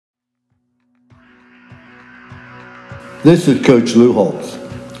This is Coach Lou Holtz,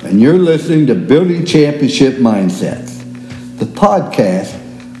 and you're listening to Building Championship Mindsets, the podcast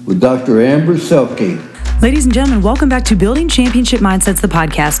with Dr. Amber Selking. Ladies and gentlemen, welcome back to Building Championship Mindsets, the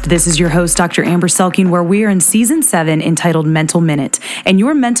podcast. This is your host, Dr. Amber Selking, where we are in Season 7 entitled Mental Minute. And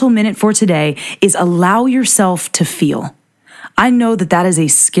your mental minute for today is allow yourself to feel. I know that is a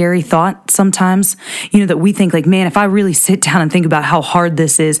scary thought sometimes, that we think like, man, if I really sit down and think about how hard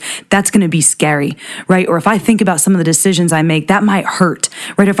this is, that's going to be scary, right? Or if I think about some of the decisions I make, that might hurt,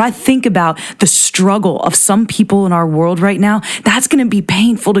 right? If I think about the struggle of some people in our world right now, that's going to be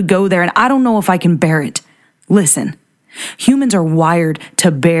painful to go there. And I don't know if I can bear it. Listen, humans are wired to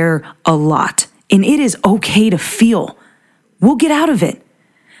bear a lot, and it is okay to feel. We'll get out of it.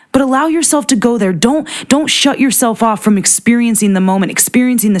 But allow yourself to go there. Don't shut yourself off from experiencing the moment,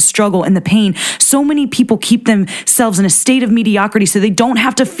 experiencing the struggle and the pain. So many people keep themselves in a state of mediocrity so they don't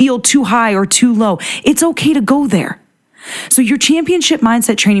have to feel too high or too low. It's okay to go there. So your championship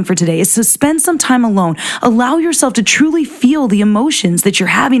mindset training for today is to spend some time alone. Allow yourself to truly feel the emotions that you're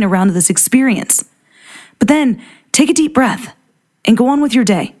having around this experience. But then take a deep breath and go on with your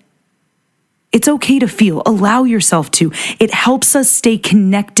day. It's okay to feel. Allow yourself to. It helps us stay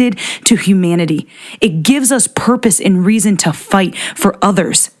connected to humanity. It gives us purpose and reason to fight for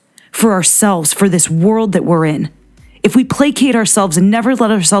others, for ourselves, for this world that we're in. If we placate ourselves and never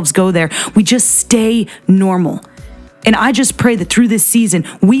let ourselves go there, we just stay normal. And I just pray that through this season,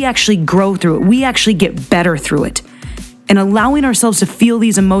 we actually grow through it. We actually get better through it. And allowing ourselves to feel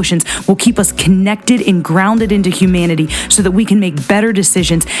these emotions will keep us connected and grounded into humanity so that we can make better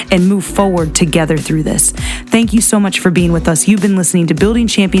decisions and move forward together through this. Thank you so much for being with us. You've been listening to Building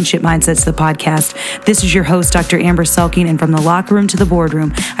Championship Mindsets, the podcast. This is your host, Dr. Amber Selking, and from the locker room to the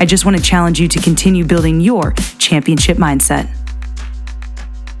boardroom, I just want to challenge you to continue building your championship mindset.